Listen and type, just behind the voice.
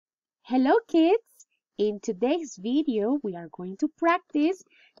Hello kids! In today's video, we are going to practice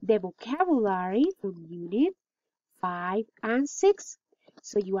the vocabulary from Unit 5 and 6.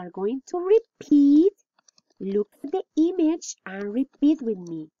 So you are going to repeat, look at the image and repeat with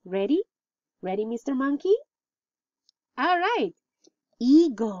me. Ready? Ready, Mr. Monkey? All right.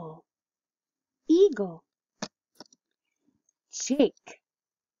 Eagle, eagle. Chick,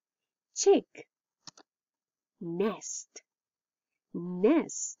 chick. Nest,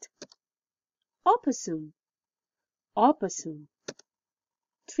 nest. Opossum, opossum.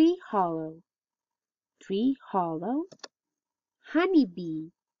 Tree hollow, tree hollow. Honeybee,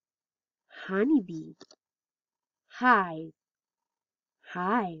 honeybee. Hive,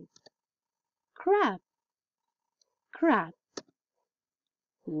 hive. Crab, crab.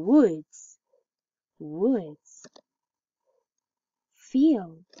 Woods, woods.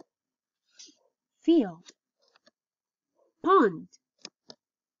 Field, field. Pond,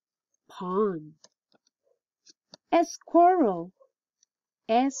 pond. A squirrel,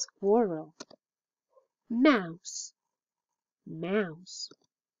 a squirrel. Mouse, mouse.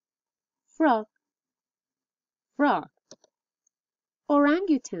 Frog, frog.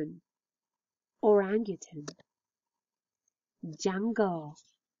 Orangutan, orangutan. Jungle,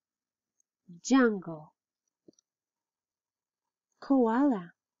 jungle.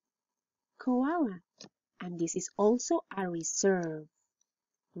 Koala, koala. And this is also a reserve,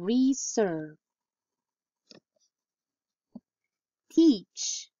 reserve.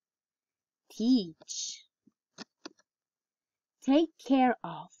 Teach, teach. Take care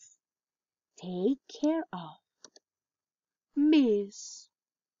of, take care of. Miss,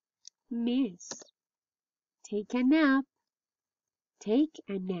 miss. Take a nap, take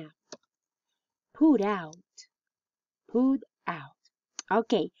a nap. Put out, put out.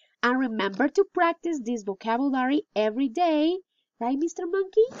 Okay, and remember to practice this vocabulary every day. Right, Mr.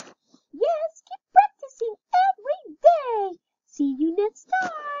 Monkey? Yes, keep practicing every day. See you next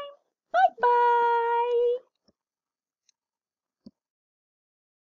time. Bye-bye.